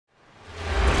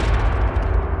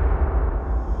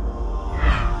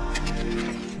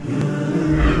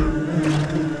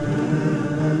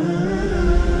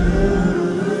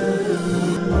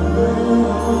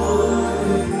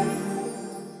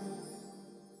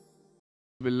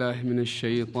بالله من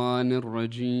الشيطان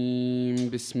الرجيم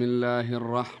بسم الله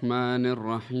الرحمن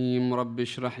الرحيم رب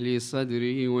اشرح لي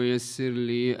صدري ويسر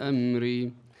لي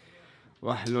أمري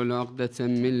واحلل عقدة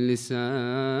من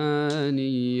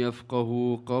لساني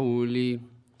يفقه قولي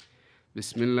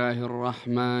بسم الله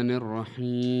الرحمن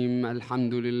الرحيم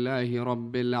الحمد لله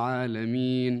رب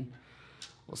العالمين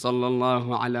وصلى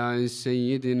الله على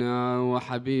سيدنا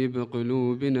وحبيب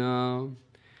قلوبنا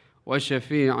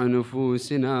وشفيع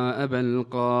نفوسنا أبا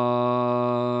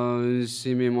القاسم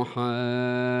محمد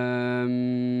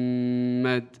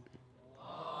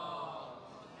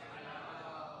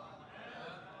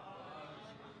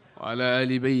وعلى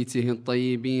آل بيته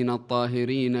الطيبين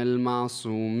الطاهرين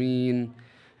المعصومين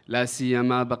لا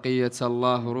سيما بقية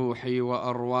الله روحي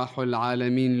وأرواح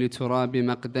العالمين لتراب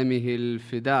مقدمه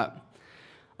الفداء.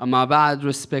 Amma ba'd,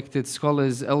 respected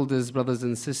scholars, elders, brothers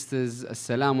and sisters,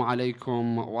 Assalamu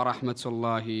alaikum wa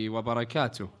rahmatullahi wa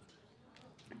barakatuh.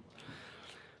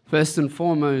 First and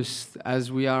foremost,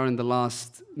 as we are in the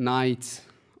last night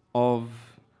of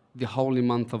the holy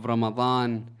month of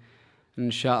Ramadan,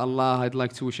 inshallah, I'd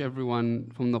like to wish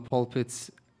everyone from the pulpits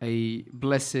a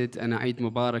blessed and a Eid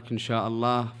Mubarak,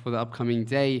 inshallah, for the upcoming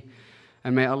day.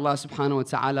 And may Allah subhanahu wa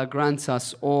ta'ala grant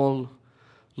us all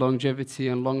longevity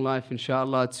and long life,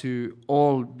 inshallah, to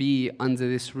all be under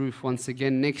this roof once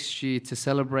again next year to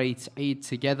celebrate Eid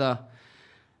together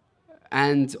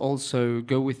and also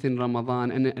go within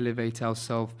Ramadan and elevate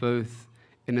ourselves both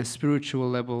in a spiritual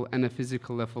level and a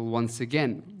physical level once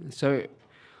again. So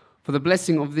for the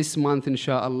blessing of this month,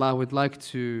 inshallah, we'd like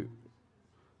to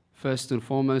first and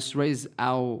foremost raise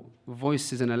our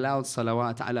voices in a loud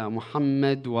salawat ala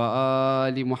Muhammad wa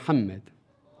ali Muhammad.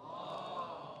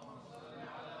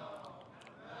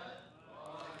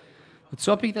 The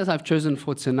topic that I've chosen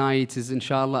for tonight is,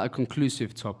 inshallah, a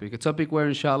conclusive topic. A topic where,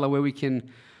 inshallah, where we can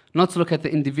not look at the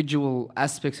individual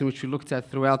aspects in which we looked at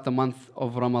throughout the month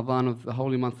of Ramadan, of the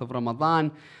holy month of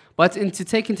Ramadan, but to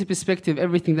take into perspective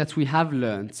everything that we have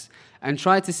learned and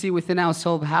try to see within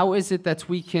ourselves how is it that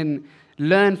we can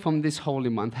learn from this holy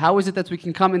month? How is it that we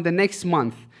can come in the next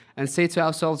month and say to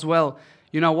ourselves, well,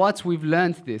 you know what, we've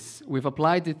learned this, we've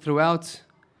applied it throughout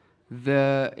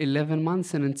the 11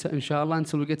 months, and inshallah,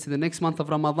 until we get to the next month of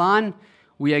Ramadan,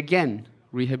 we again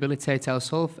rehabilitate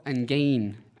ourselves and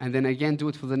gain, and then again do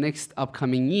it for the next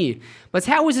upcoming year. But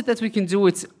how is it that we can do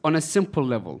it on a simple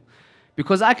level?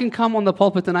 Because I can come on the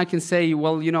pulpit and I can say,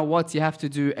 well, you know what, you have to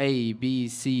do A, B,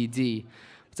 C, D.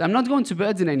 But I'm not going to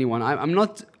burden anyone. I'm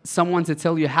not someone to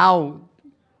tell you how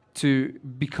to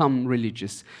become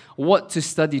religious, what to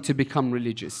study to become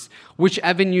religious, which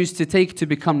avenues to take to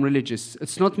become religious.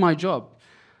 It's not my job.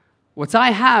 What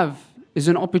I have is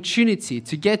an opportunity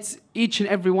to get each and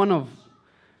every one of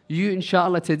you,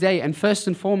 inshallah, today, and first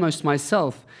and foremost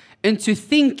myself, into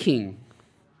thinking,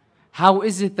 how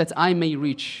is it that I may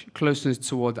reach closeness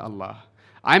toward Allah?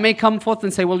 I may come forth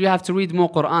and say, well, you have to read more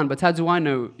Quran, but how do I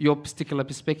know your particular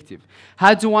perspective?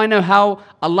 How do I know how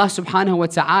Allah subhanahu wa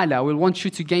ta'ala will want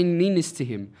you to gain nearness to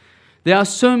Him? There are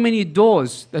so many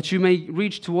doors that you may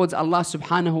reach towards Allah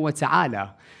subhanahu wa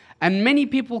ta'ala. And many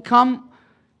people come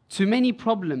to many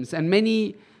problems and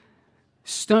many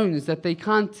stones that they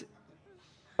can't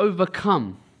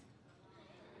overcome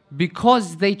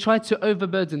because they try to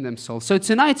overburden themselves. So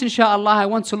tonight, inshallah, I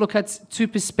want to look at two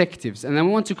perspectives, and then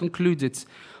we want to conclude it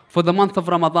for the month of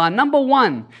Ramadan. Number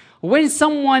one, when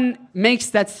someone makes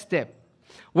that step,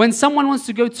 when someone wants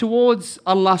to go towards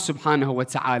Allah subhanahu wa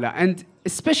ta'ala, and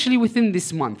especially within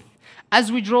this month,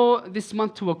 as we draw this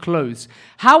month to a close,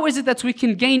 how is it that we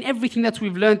can gain everything that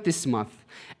we've learned this month,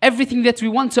 everything that we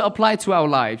want to apply to our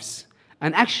lives,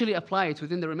 and actually apply it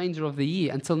within the remainder of the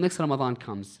year until next Ramadan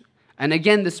comes? And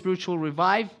again, the spiritual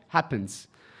revive happens.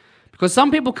 Because some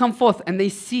people come forth and they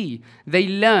see, they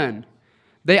learn,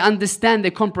 they understand, they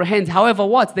comprehend. However,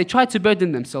 what? They try to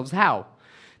burden themselves. How?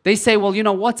 They say, well, you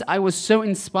know what? I was so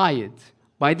inspired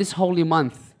by this holy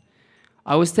month.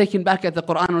 I was taken back at the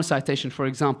Quran recitation, for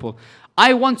example.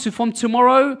 I want to, from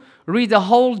tomorrow, read a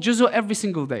whole juz'u every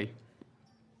single day.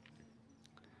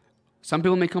 Some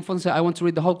people may come forth and say, I want to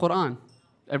read the whole Quran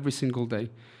every single day.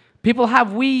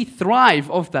 We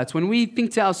thrive off that. When we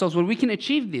think to ourselves, well, we can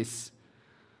achieve this.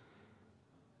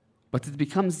 But it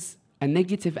becomes a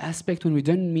negative aspect when we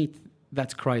don't meet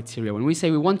that criteria. When we say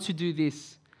we want to do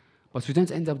this, but we don't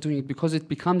end up doing it because it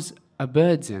becomes a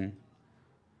burden.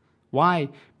 Why?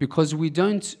 Because we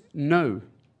don't know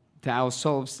to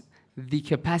ourselves the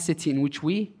capacity in which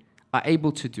we are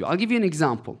able to do. I'll give you an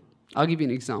example.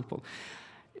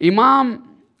 Imam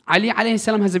Ali alayhi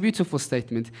salam has a beautiful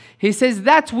statement. He says,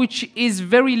 that which is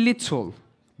very little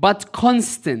but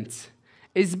constant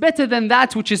is better than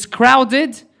that which is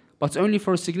crowded, but only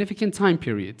for a significant time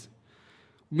period.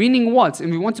 Meaning what?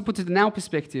 And we want to put it in our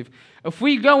perspective. If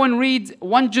we go and read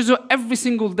one juz' every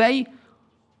single day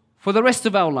for the rest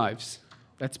of our lives,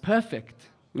 that's perfect,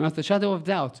 without a shadow of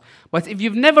doubt. But if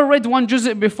you've never read one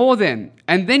juz' before then,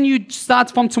 and then you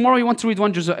start from tomorrow, you want to read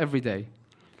one juz' every day.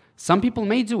 Some people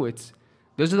may do it.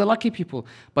 Those are the lucky people.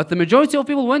 But the majority of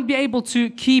people won't be able to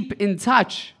keep in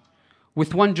touch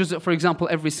with one juz', for example,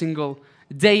 every single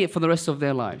day for the rest of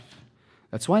their life.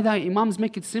 That's why the Imams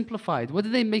make it simplified. What do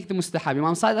they make the mustahab?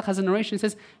 Imam Sadiq has a narration, it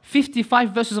says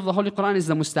 55 verses of the Holy Quran is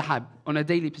the mustahab on a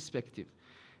daily perspective.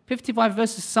 55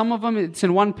 verses, some of them it's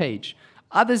in one page.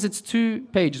 Others it's 2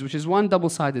 pages, which is one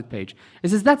double-sided page. It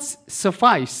says that's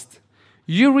sufficed.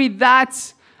 You read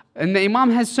that, and the Imam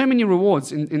has so many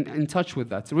rewards in touch with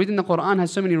that. Reading the Quran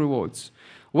has so many rewards.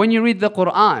 When you read the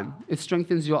Quran, it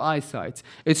strengthens your eyesight.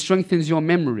 It strengthens your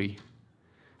memory,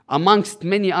 amongst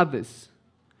many others.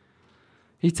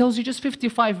 He tells you just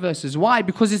 55 verses. Why?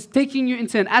 Because it's taking you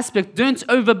into an aspect. Don't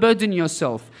overburden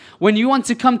yourself. When you want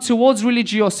to come towards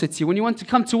religiosity, when you want to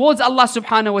come towards Allah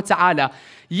subhanahu wa ta'ala,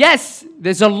 yes,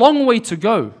 there's a long way to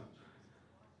go.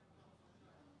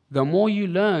 The more you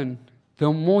learn,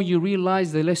 the more you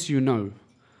realize, the less you know.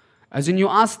 As in, you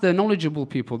ask the knowledgeable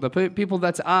people, the people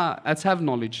that have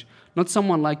knowledge, not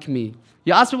someone like me.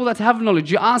 You ask people that have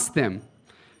knowledge, you ask them.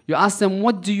 You ask them,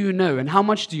 what do you know and how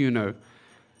much do you know?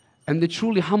 And the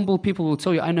truly humble people will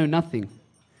tell you, I know nothing.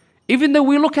 Even though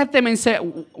we look at them and say,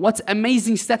 what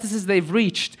amazing statuses they've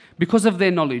reached because of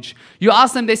their knowledge. You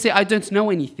ask them, they say, I don't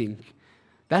know anything.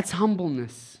 That's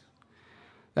humbleness.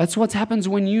 That's what happens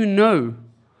when you know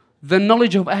the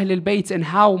knowledge of Ahlul Bayt and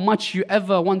how much you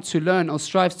ever want to learn or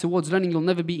strive towards learning. You'll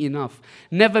never be enough.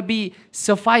 Never be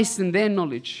sufficed in their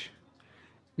knowledge.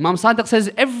 Imam Sadiq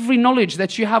says, every knowledge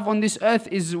that you have on this earth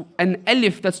is an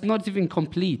alif that's not even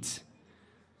complete.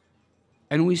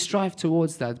 And we strive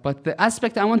towards that. But the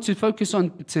aspect I want to focus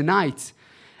on tonight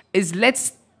is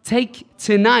let's take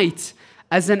tonight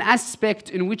as an aspect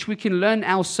in which we can learn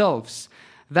ourselves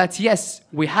that yes,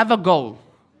 we have a goal.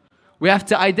 We have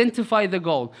to identify the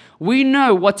goal. We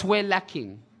know what we're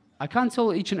lacking. I can't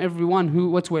tell each and every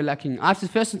one what we're lacking. I have to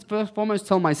first and foremost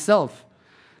tell myself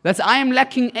that I am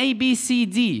lacking A, B, C,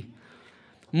 D.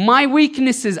 My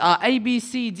weaknesses are A, B,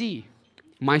 C, D.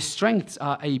 My strengths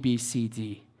are A, B, C,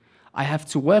 D. I have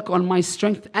to work on my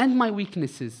strength and my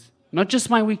weaknesses, not just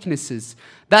my weaknesses.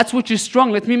 That's which is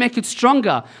strong. Let me make it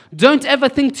stronger. Don't ever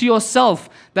think to yourself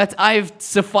that I've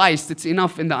sufficed. It's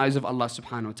enough in the eyes of Allah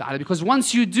subhanahu wa ta'ala. Because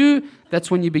once you do, that's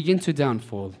when you begin to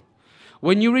downfall.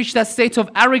 When you reach that state of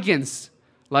arrogance,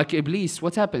 like Iblis,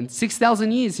 what happened?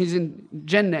 6,000 years he's in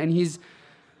Jannah and he's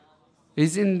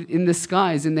in the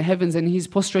skies, in the heavens, and he's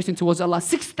prostrating towards Allah.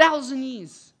 6,000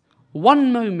 years.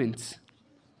 One moment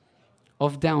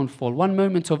of downfall, one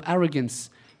moment of arrogance,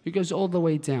 he goes all the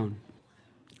way down.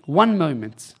 One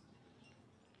moment.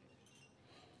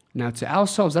 Now to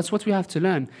ourselves, that's what we have to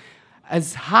learn.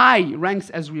 As high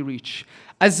ranks as we reach,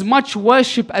 as much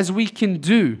worship as we can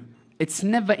do, it's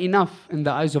never enough in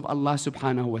the eyes of Allah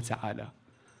subhanahu wa ta'ala.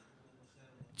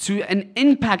 To an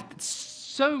impact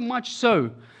so much so,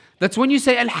 that when you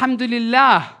say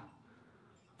Alhamdulillah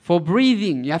for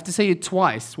breathing, you have to say it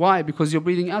twice. Why? Because you're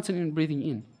breathing out and you're breathing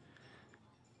in.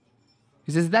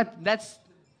 He says that's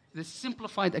the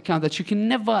simplified account, that you can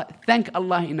never thank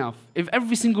Allah enough. If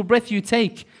every single breath you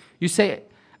take, you say,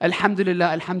 Alhamdulillah,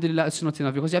 Alhamdulillah, it's not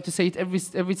enough. Because you have to say it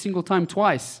every single time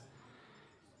twice.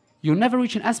 You'll never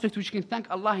reach an aspect which you can thank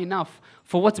Allah enough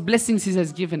for what blessings He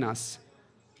has given us.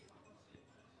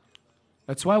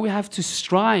 That's why we have to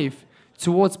strive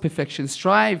towards perfection.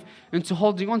 Strive into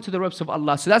holding on to the ropes of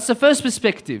Allah. So that's the first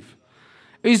perspective.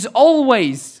 Is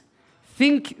always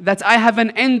think that I have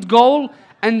an end goal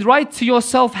and write to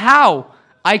yourself how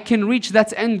I can reach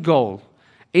that end goal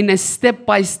in a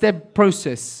step-by-step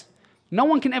process. No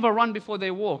one can ever run before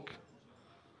they walk.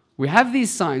 We have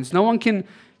these signs. No one can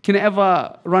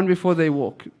ever run before they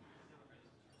walk.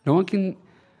 No one can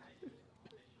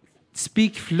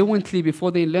speak fluently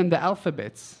before they learn the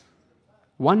alphabets.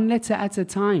 One letter at a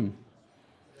time.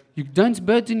 You don't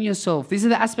burden yourself. These are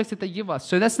the aspects that they give us.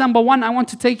 So that's number one I want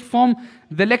to take from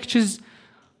the lectures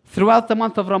throughout the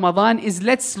month of Ramadan is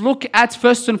let's look at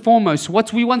first and foremost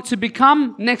what we want to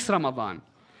become next Ramadan.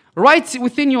 Write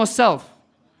within yourself.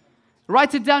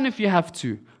 Write it down if you have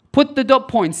to. Put the dot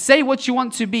points. Say what you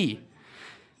want to be.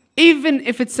 Even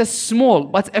if it's as small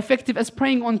but effective as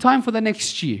praying on time for the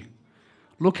next year.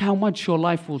 Look how much your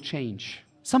life will change.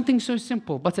 Something so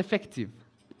simple but effective.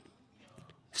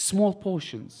 Small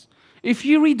portions. If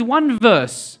you read one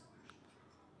verse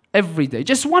every day.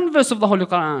 Just one verse of the Holy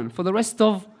Quran for the rest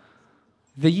of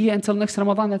the year until next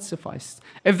Ramadan, that sufficed.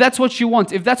 If that's what you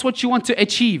want, if that's what you want to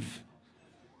achieve,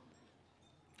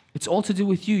 it's all to do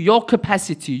with you, your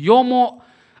capacity. You're more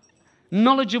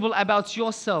knowledgeable about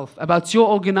yourself, about your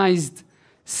organized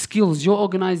skills, your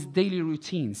organized daily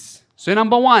routines. So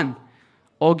number one,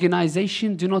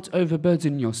 organization, do not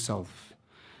overburden yourself.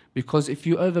 Because if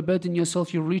you overburden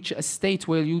yourself, you'll reach a state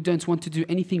where you don't want to do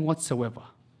anything whatsoever.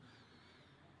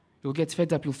 You'll get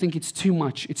fed up, you'll think it's too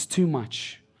much, it's too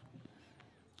much.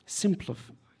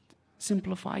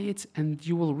 Simplify it, and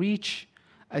you will reach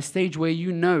a stage where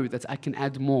you know that I can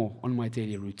add more on my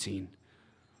daily routine.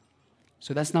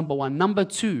 So that's number one. Number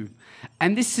two,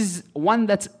 and this is one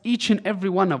that each and every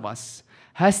one of us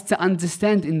has to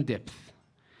understand in depth.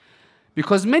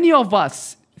 Because many of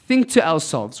us think to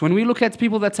ourselves, when we look at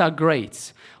people that are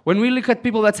great, when we look at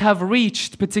people that have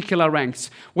reached particular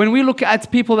ranks, when we look at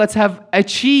people that have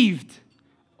achieved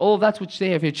all that which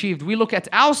they have achieved, we look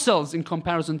at ourselves in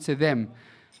comparison to them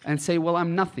and say, well,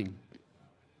 I'm nothing.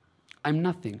 I'm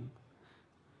nothing.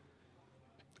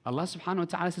 Allah subhanahu wa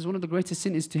ta'ala says one of the greatest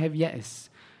sins is to have ya'is.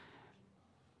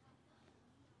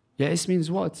 Ya'is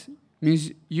means what?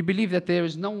 Means you believe that there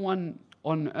is no one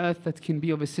on earth that can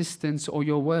be of assistance, or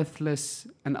you're worthless,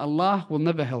 and Allah will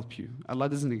never help you. Allah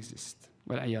doesn't exist.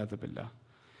 Wal-'iyadhu billah.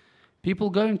 People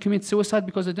go and commit suicide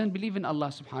because they don't believe in Allah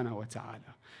subhanahu wa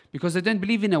ta'ala. Because they don't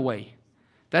believe in a way.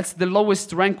 That's the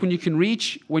lowest rank when you can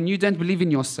reach, when you don't believe in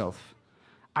yourself.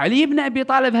 Ali ibn Abi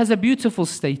Talib has a beautiful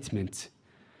statement.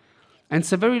 And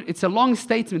it's a long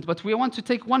statement, but we want to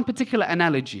take one particular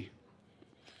analogy.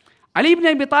 Ali ibn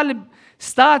Abi Talib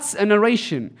starts a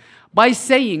narration by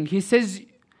saying, he says,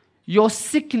 your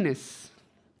sickness,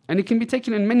 and it can be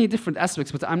taken in many different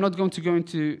aspects, but I'm not going to go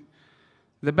into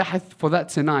the bahath for that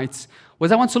tonight.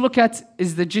 What I want to look at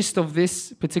is the gist of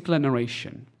this particular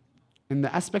narration. And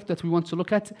the aspect that we want to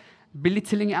look at,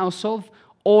 belittling ourselves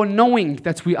or knowing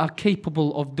that we are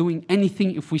capable of doing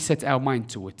anything if we set our mind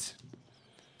to it.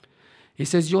 He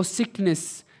says, your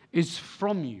sickness is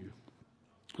from you.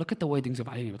 Look at the wordings of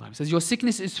Ali ibn Abi Talib. He says, your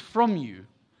sickness is from you,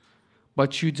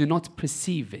 but you do not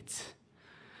perceive it.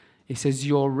 He says,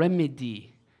 your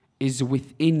remedy is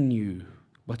within you,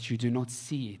 but you do not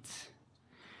see it.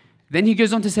 Then he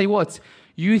goes on to say what?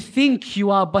 You think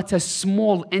you are but a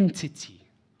small entity.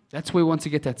 That's where we want to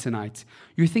get at tonight.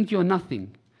 You think you're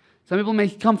nothing. Some people may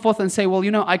come forth and say, well,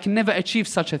 you know, I can never achieve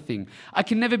such a thing. I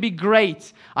can never be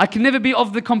great. I can never be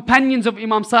of the companions of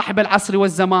Imam Sahib al-Asr wa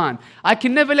Zaman. I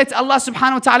can never let Allah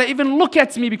subhanahu wa ta'ala even look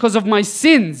at me because of my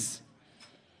sins.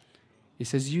 He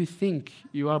says, you think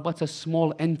you are but a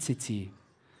small entity.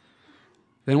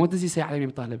 Then what does he say, Ali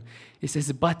ibn Talib? He says,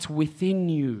 but within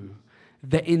you,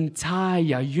 the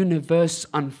entire universe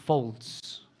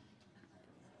unfolds.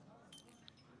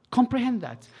 Comprehend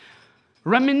that.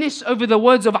 Reminisce over the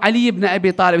words of Ali ibn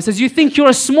Abi Talib. He says, you think you're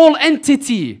a small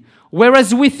entity,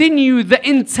 whereas within you, the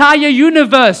entire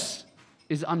universe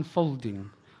is unfolding.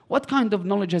 What kind of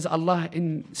knowledge has Allah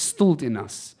instilled in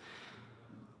us?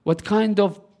 What kind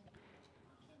of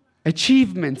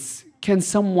achievements can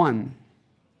someone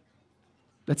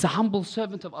that's a humble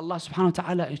servant of Allah subhanahu wa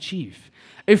ta'ala achieve?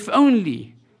 If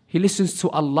only he listens to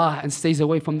Allah and stays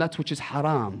away from that which is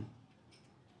haram,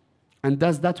 and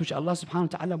does that which Allah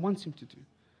subhanahu wa ta'ala wants him to do.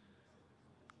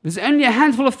 There's only a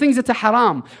handful of things that are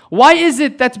haram. Why is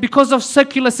it that because of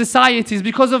secular societies,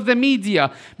 because of the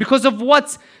media, because of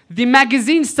what the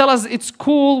magazines tell us it's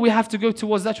cool, we have to go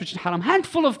towards that which is haram?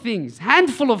 Handful of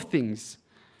things.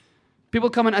 People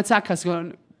come and attack us,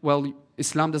 going, well,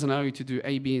 Islam doesn't allow you to do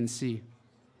A, B, and C.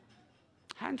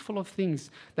 Handful of things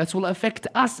that will affect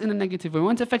us in a negative way. It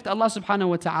won't affect Allah subhanahu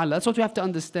wa ta'ala. That's what we have to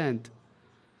understand.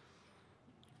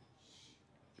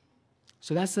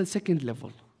 So that's the second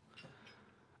level.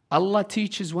 Allah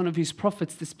teaches one of His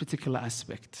prophets this particular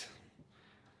aspect.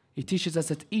 He teaches us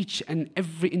that each and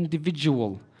every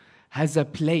individual has a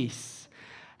place,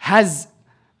 has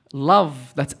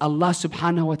love that Allah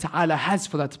subhanahu wa ta'ala has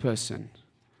for that person.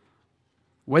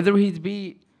 Whether he'd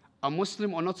be a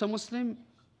Muslim or not a Muslim,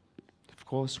 of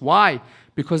course. Why?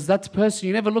 Because that person,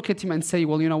 you never look at him and say,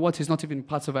 well, you know what, he's not even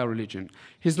part of our religion.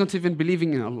 He's not even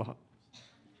believing in Allah.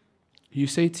 You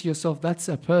say to yourself, that's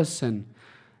a person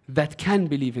that can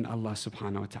believe in Allah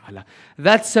subhanahu wa ta'ala.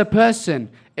 That's a person,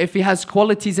 if he has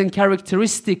qualities and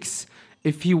characteristics,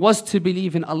 if he was to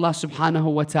believe in Allah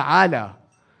subhanahu wa ta'ala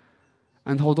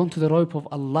and hold on to the rope of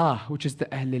Allah, which is the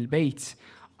Ahlul Bayt,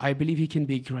 I believe he can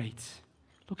be great.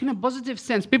 Look, in a positive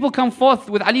sense, people come forth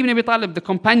with Ali ibn Abi Talib, the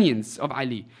companions of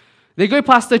Ali. They go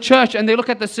past the church and they look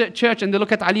at the church and they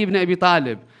look at Ali ibn Abi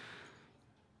Talib.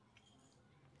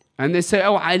 And they say,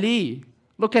 oh, Ali,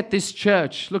 Look at this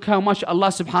church. Look how much Allah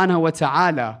subhanahu wa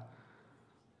ta'ala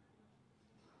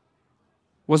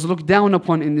was looked down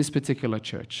upon in this particular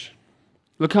church.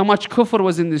 Look how much kufr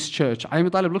was in this church. Ali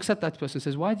ibn Talib looks at that person and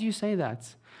says, why do you say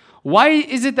that? Why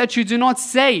is it that you do not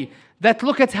say that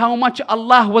look at how much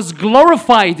Allah was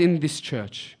glorified in this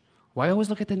church? Why always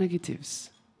look at the negatives?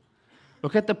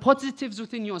 Look at the positives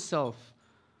within yourself.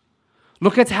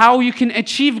 Look at how you can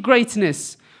achieve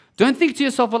greatness. Don't think to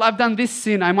yourself, well, I've done this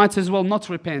sin, I might as well not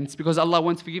repent because Allah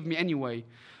won't forgive me anyway.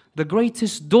 The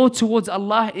greatest door towards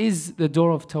Allah is the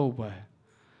door of tawbah.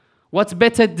 What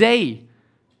better day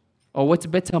or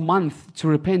what better month to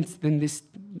repent than this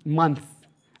month?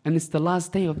 And it's the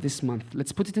last day of this month.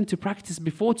 Let's put it into practice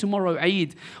before tomorrow,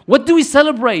 Eid. What do we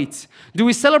celebrate? Do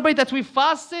we celebrate that we've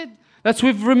fasted? That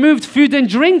we've removed food and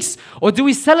drinks? Or do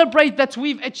we celebrate that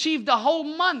we've achieved a whole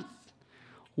month?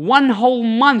 One whole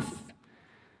month.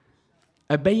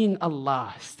 Obeying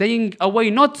Allah. Staying away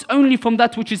not only from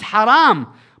that which is haram,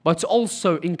 but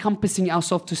also encompassing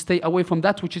ourselves to stay away from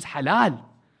that which is halal.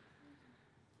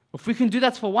 If we can do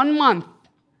that for 1 month,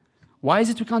 why is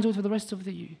it we can't do it for the rest of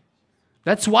the year?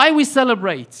 That's why we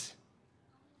celebrate.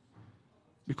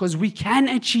 Because we can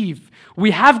achieve.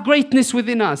 We have greatness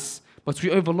within us, but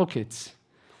we overlook it.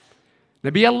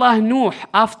 Nabi Allah Nuh,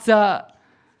 after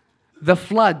the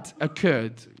flood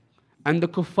occurred and the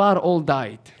kuffar all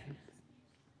died.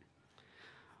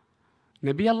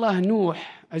 Nabi Allah Nuh,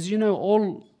 as you know,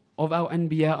 all of our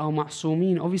anbiya, our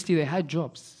ma'soomeen, obviously they had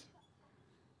jobs.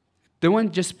 They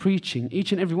weren't just preaching.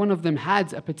 Each and every one of them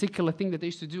had a particular thing that they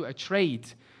used to do, a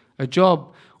trade, a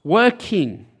job,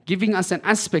 working, giving us an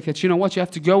aspect that, you know what, you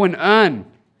have to go and earn.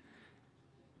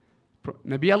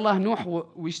 Nabi Allah Nuh,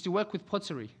 we used to work with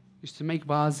pottery. We used to make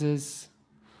vases,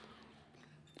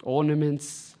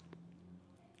 ornaments.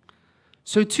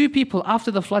 So 2 people,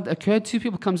 after the flood occurred, 2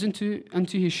 people comes into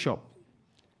his shop.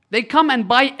 They come and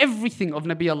buy everything of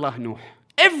Nabi Allah Nuh.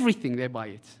 Everything, they buy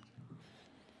it.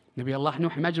 Nabi Allah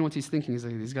Nuh, imagine what he's thinking. He's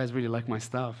like, these guys really like my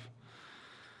stuff.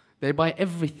 They buy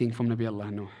everything from Nabi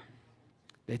Allah Nuh.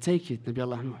 They take it. Nabi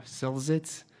Allah Nuh sells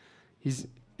it. He's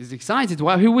excited.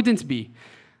 Why? Who wouldn't be?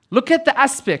 Look at the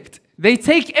aspect. They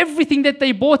take everything that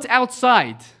they bought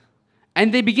outside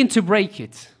and they begin to break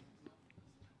it.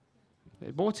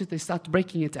 They bought it, they start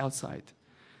breaking it outside.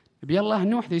 Nabi Allah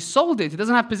Nuh, they sold it. He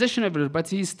doesn't have possession over it, but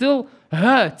he's still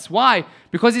hurt. Why?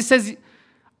 Because he says,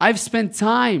 I've spent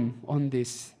time on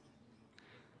this.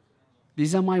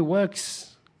 These are my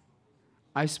works.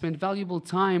 I've spent valuable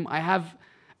time. I have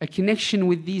a connection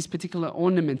with these particular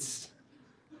ornaments.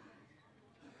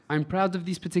 I'm proud of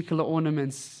these particular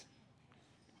ornaments.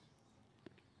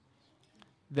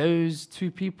 Those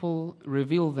 2 people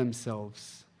reveal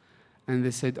themselves. And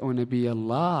they said, O Nabi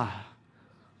Allah,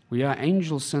 we are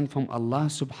angels sent from Allah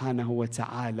subhanahu wa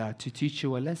ta'ala to teach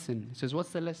you a lesson. He says,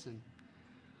 what's the lesson?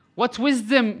 What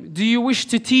wisdom do you wish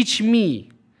to teach me?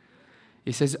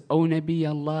 He says, O Nabi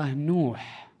Allah Nuh.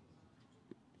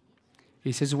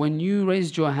 He says, when you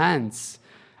raised your hands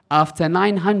after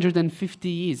 950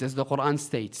 years, as the Quran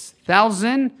states,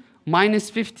 1,000 minus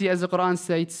 50 as the Quran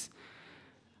states,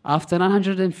 after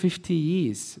 950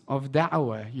 years of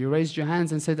da'wah, you raised your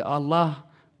hands and said, Allah,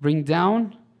 bring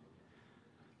down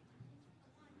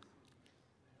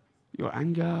your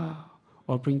anger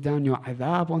or bring down your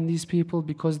adhab on these people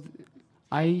because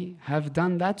I have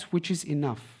done that which is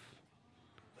enough.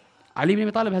 Ali ibn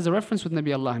Abi Talib has a reference with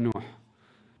Nabi Allah Nuh.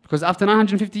 Because after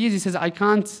 950 years, he says, I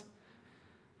can't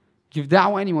give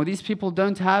da'wah anymore. These people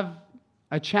don't have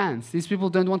a chance. These people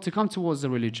don't want to come towards the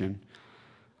religion.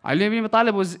 Ali ibn Abi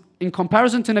Talib was in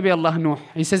comparison to Nabi Allah Nuh.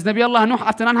 He says, Nabi Allah Nuh,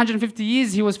 after 950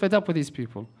 years, he was fed up with these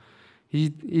people. He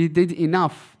did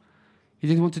enough. He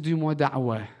didn't want to do more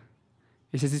da'wah.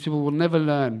 He says, these people will never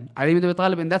learn. Ali ibn Abi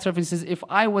Talib in that reference says, if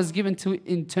I was given to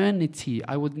eternity,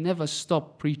 I would never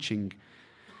stop preaching.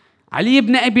 Ali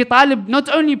ibn Abi Talib not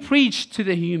only preached to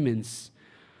the humans.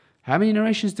 How many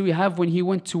narrations do we have when he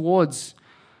went towards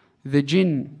the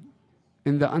jinn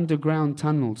in the underground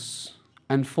tunnels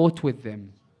and fought with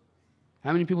them?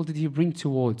 How many people did he bring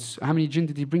towards? How many jinn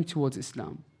did he bring towards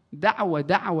Islam? Da'wah,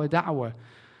 da'wah, da'wah.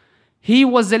 He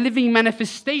was a living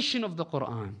manifestation of the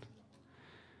Quran.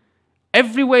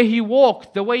 Everywhere he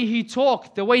walked, the way he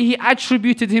talked, the way he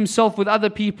attributed himself with other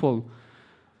people.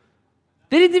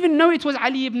 They didn't even know it was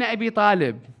Ali ibn Abi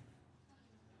Talib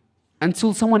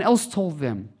until someone else told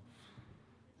them.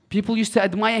 People used to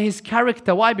admire his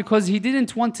character. Why? Because he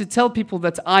didn't want to tell people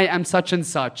that I am such and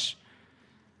such.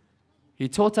 He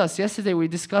taught us, yesterday we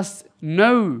discussed,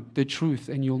 know the truth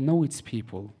and you'll know its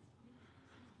people.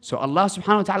 So Allah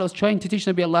subhanahu wa ta'ala was trying to teach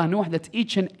Nabi Allah Nuh that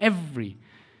each and every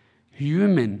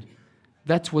human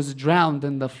that was drowned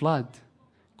in the flood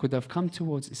could have come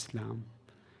towards Islam,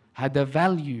 had a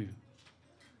value.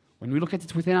 When we look at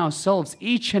it within ourselves,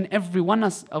 each and every one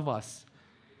of us,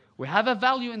 we have a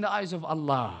value in the eyes of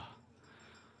Allah.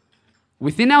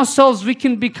 Within ourselves, we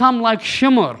can become like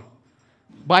Shimr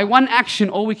by one action,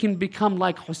 or we can become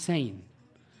like Hussein.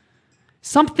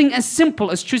 Something as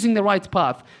simple as choosing the right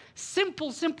path.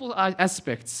 Simple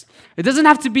aspects. It doesn't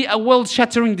have to be a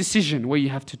world-shattering decision where you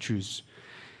have to choose.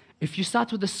 If you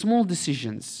start with the small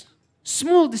decisions,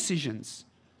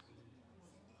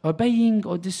 obeying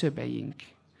or disobeying,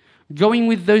 going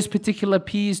with those particular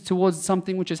P's towards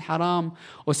something which is haram,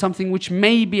 or something which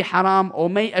may be haram, or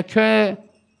may occur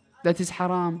that is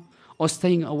haram, or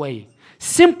staying away.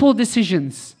 Simple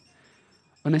decisions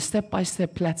on a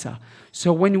step-by-step platter.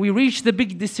 So when we reach the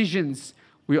big decisions,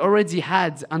 we already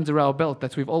had under our belt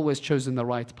that we've always chosen the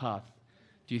right path.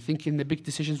 Do you think in the big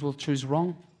decisions we'll choose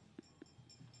wrong?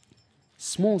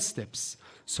 Small steps.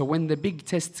 So when the big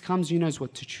test comes, you know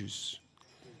what to choose.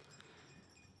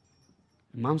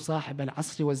 Imam Sahib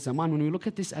al-Asri wa Zaman, when we look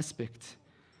at this aspect,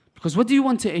 because what do you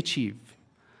want to achieve?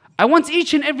 I want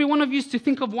each and every one of you to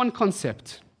think of one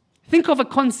concept. Think of a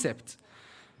concept.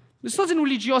 It's not in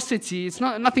religiosity. It's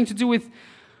nothing to do with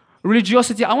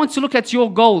religiosity. I want to look at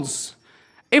your goals.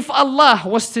 If Allah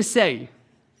was to say,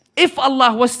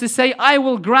 I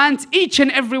will grant each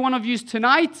and every one of you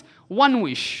tonight one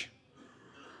wish,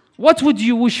 what would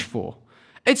you wish for?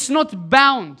 It's not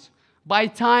bound by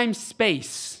time,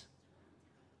 space.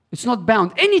 It's not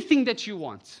bound. Anything that you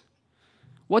want.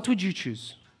 What would you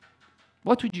choose?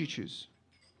 What would you choose?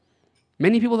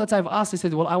 Many people that I've asked, they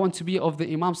said, well, I want to be of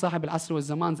the Imam Sahib al-Asr wa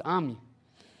Zaman's army.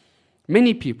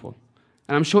 Many people.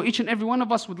 And I'm sure each and every one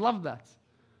of us would love that.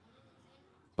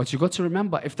 But you got to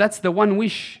remember, if that's the one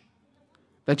wish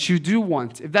that you do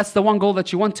want, if that's the one goal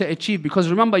that you want to achieve, because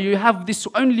remember, you have this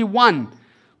only one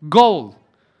goal,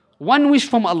 one wish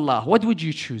from Allah, what would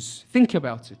you choose? Think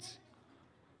about it.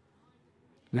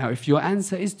 Now, if your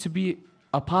answer is to be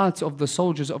a part of the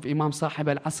soldiers of Imam Sahib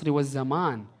al-Asr wa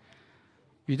Zaman,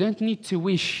 you don't need to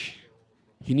wish,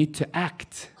 you need to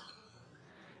act.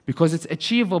 Because it's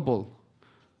achievable.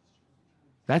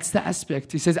 That's the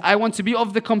aspect. He says, I want to be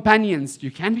of the companions.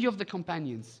 You can be of the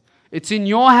companions. It's in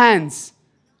your hands.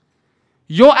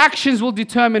 Your actions will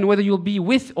determine whether you'll be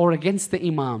with or against the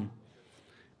Imam.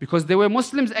 Because there were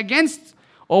Muslims against,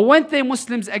 or weren't they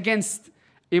Muslims against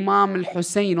Imam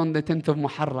al-Hussein on the 10th of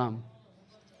Muharram?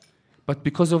 But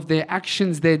because of their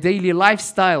actions, their daily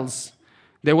lifestyles,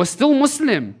 they were still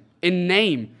Muslim in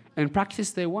name. In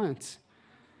practice, they weren't.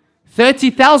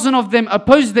 30,000 of them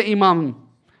opposed the Imam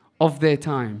of their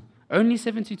time. Only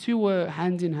 72 were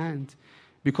hand in hand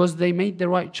because they made the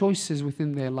right choices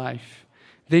within their life.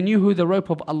 They knew who the rope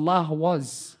of Allah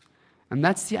was. And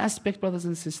that's the aspect, brothers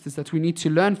and sisters, that we need to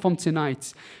learn from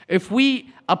tonight. If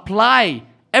we apply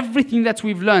everything that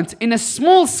we've learned in a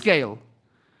small scale,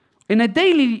 in a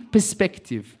daily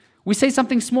perspective, we say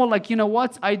something small like, you know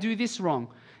what, I do this wrong.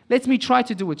 Let me try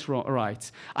to do it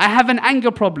right. I have an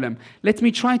anger problem. Let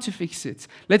me try to fix it.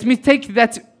 Let me take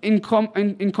that in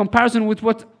comparison with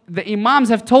what the Imams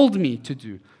have told me to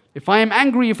do. If I am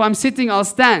angry, if I'm sitting, I'll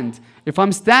stand. If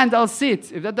I'm stand, I'll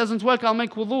sit. If that doesn't work, I'll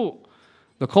make wudu.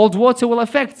 The cold water will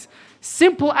affect.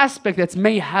 Simple aspect that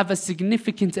may have a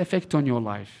significant effect on your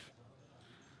life.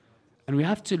 And we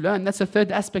have to learn. That's the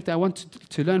third aspect I want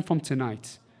to learn from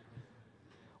tonight.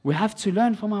 We have to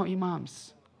learn from our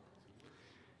Imams.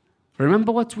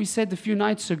 Remember what we said a few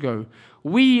nights ago.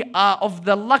 We are of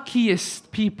the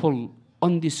luckiest people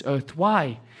on this earth.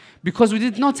 Why? Because we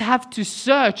did not have to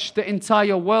search the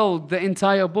entire world, the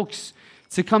entire books,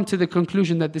 to come to the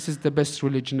conclusion that this is the best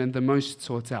religion and the most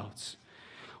sought out.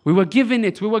 We were given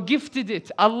it. We were gifted it.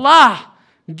 Allah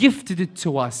gifted it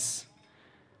to us.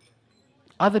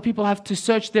 Other people have to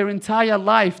search their entire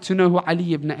life to know who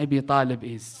Ali ibn Abi Talib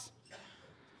is.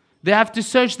 They have to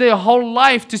search their whole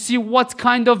life to see what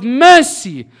kind of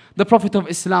mercy the Prophet of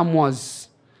Islam was.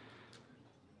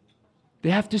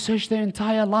 They have to search their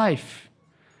entire life.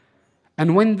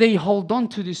 And when they hold on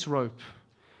to this rope,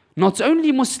 not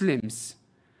only Muslims,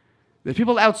 the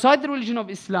people outside the religion of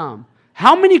Islam,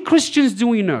 how many Christians do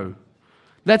we know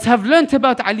that have learnt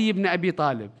about Ali ibn Abi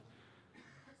Talib?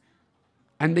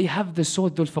 And they have the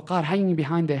sword al-Faqar hanging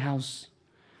behind their house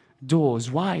doors.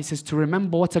 Why? It says to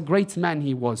remember what a great man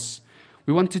he was.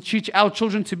 We want to teach our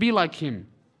children to be like him.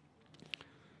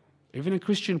 Even a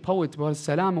Christian poet,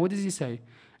 Salam, what does he say?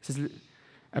 He says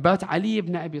about Ali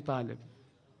ibn Abi Talib.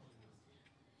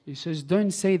 He says,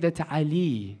 don't say that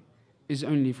Ali is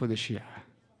only for the Shia.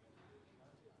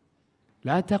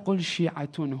 لا تقل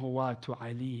شيعة هواة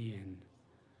علي.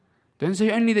 Don't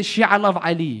say only the Shia love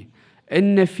Ali.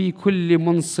 إن في كل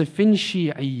منصف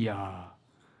شيعية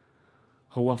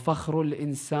هو فخر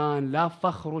الإنسان لا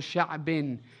فخر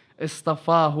شعب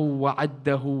اصطفاه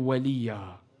وعده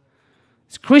وليا.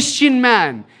 It's Christian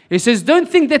man. He says, don't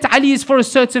think that Ali is for a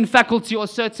certain faculty or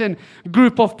certain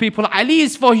group of people. Ali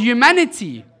is for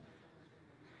humanity.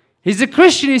 He's a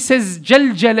Christian. He says,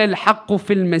 جلجل الحق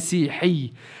في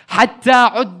المسيحي حتى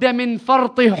عد من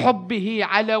فرط حبه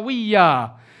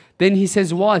علويا. Then he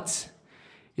says what?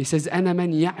 He says, أنا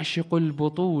من يعشق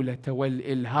البطولة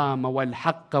والإلهام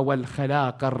والحق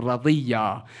والخلاق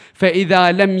الرضية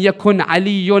فإذا لم يكن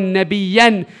علي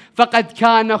نبيا فقد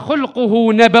كان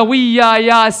خلقه نبويا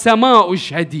يا سماء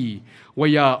اشهدي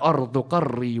ويا أرض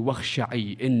قري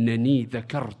واخشعي إنني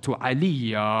ذكرت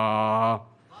عليا.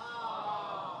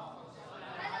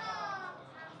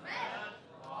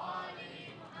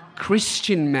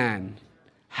 Christian man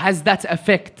has that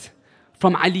effect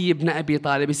from Ali ibn Abi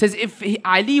Talib. He says if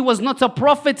Ali was not a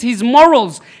prophet, his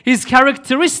morals, his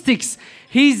characteristics,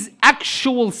 his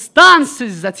actual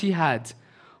stances that he had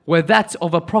were that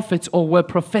of a prophet or were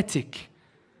prophetic.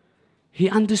 He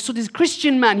understood, his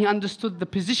Christian man, he understood the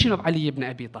position of Ali ibn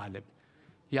Abi Talib.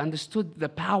 He understood the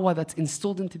power that's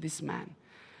instilled into this man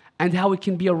and how he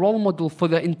can be a role model for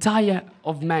the entire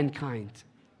of mankind.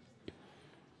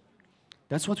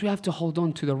 That's what we have to hold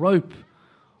on to, the rope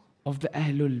of the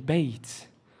Ahlul Bayt.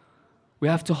 We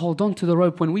have to hold on to the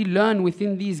rope. When we learn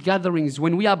within these gatherings,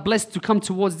 when we are blessed to come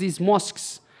towards these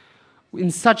mosques in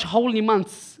such holy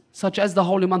months, such as the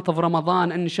holy month of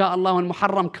Ramadan, and inshallah when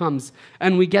Muharram comes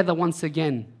and we gather once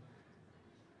again,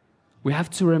 we have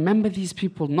to remember these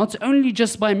people, not only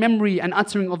just by memory and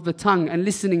uttering of the tongue and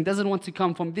listening doesn't want to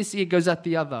come from this ear, goes out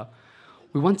the other.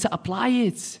 We want to apply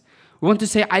it. We want to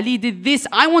say, Ali did this,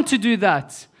 I want to do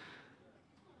that.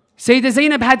 Sayyidah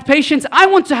Zainab had patience, I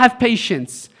want to have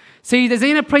patience. Sayyidah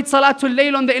Zainab prayed Salatul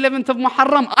Layl on the 11th of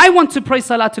Muharram, I want to pray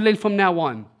Salatul Layl from now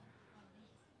on.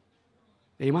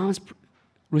 The Imams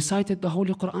recited the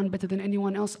Holy Quran better than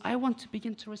anyone else, I want to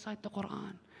begin to recite the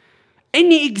Quran.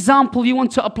 Any example you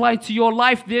want to apply to your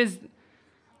life,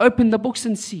 open the books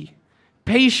and see.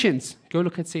 Patience, go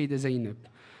look at Sayyidah Zainab.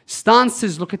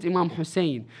 Stances, look at Imam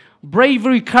Hussein.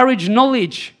 Bravery, courage,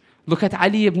 knowledge, look at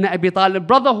Ali ibn Abi Talib.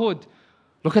 Brotherhood,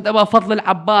 look at Abu Fadl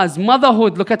al-Abbas.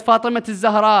 Motherhood, look at Fatima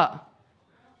al-Zahra.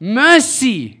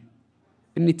 Mercy,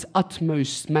 in its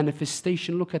utmost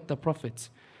manifestation, look at the Prophet.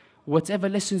 Whatever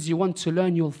lessons you want to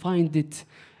learn, you'll find it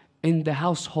in the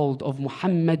household of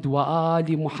Muhammad wa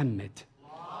Ali Muhammad.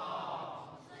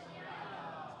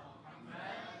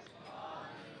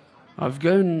 I've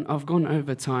gone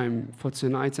over time for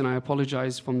tonight, and I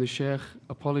apologize from the Sheikh.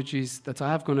 Apologies that I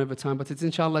have gone over time, but it's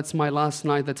inshallah it's my last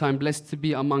night that I'm blessed to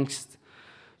be amongst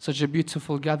such a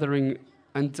beautiful gathering.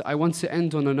 And I want to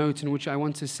end on a note in which I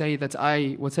want to say that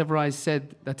whatever I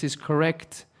said that is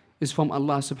correct is from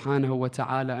Allah subhanahu wa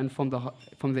ta'ala and from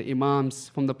the Imams,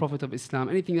 from the Prophet of Islam.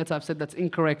 Anything that I've said that's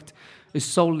incorrect is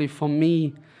solely from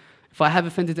me. If I have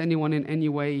offended anyone in any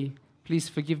way, please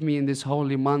forgive me in this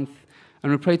holy month.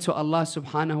 And we pray to Allah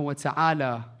subhanahu wa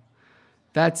ta'ala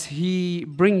that He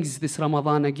brings this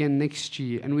Ramadan again next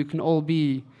year and we can all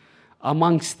be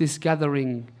amongst this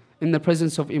gathering in the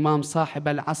presence of Imam Sahib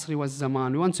al-Asri wa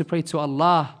Zaman. We want to pray to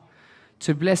Allah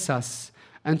to bless us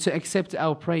and to accept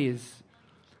our prayers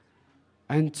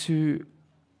and to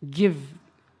give,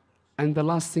 and the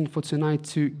last thing for tonight,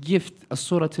 to gift a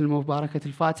Surah al-Mubarakat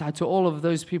al-Fatiha to all of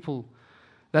those people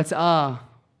that are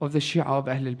of the Shi'a of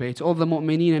Ahlul Bayt, all the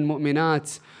mu'mineen and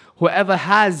mu'minat, whoever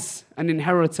has an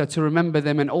inheritor to remember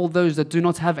them, and all those that do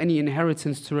not have any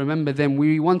inheritance to remember them.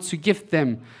 We want to gift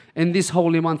them in this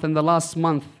holy month and the last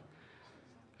month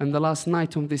and the last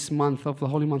night of this month of the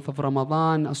holy month of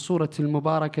Ramadan, a Surah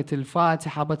al-Mubarakat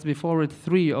al-Fatiha, but before it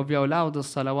 3 of your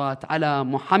loudest salawat ala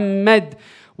Muhammad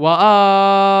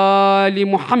wa ali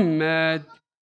Muhammad.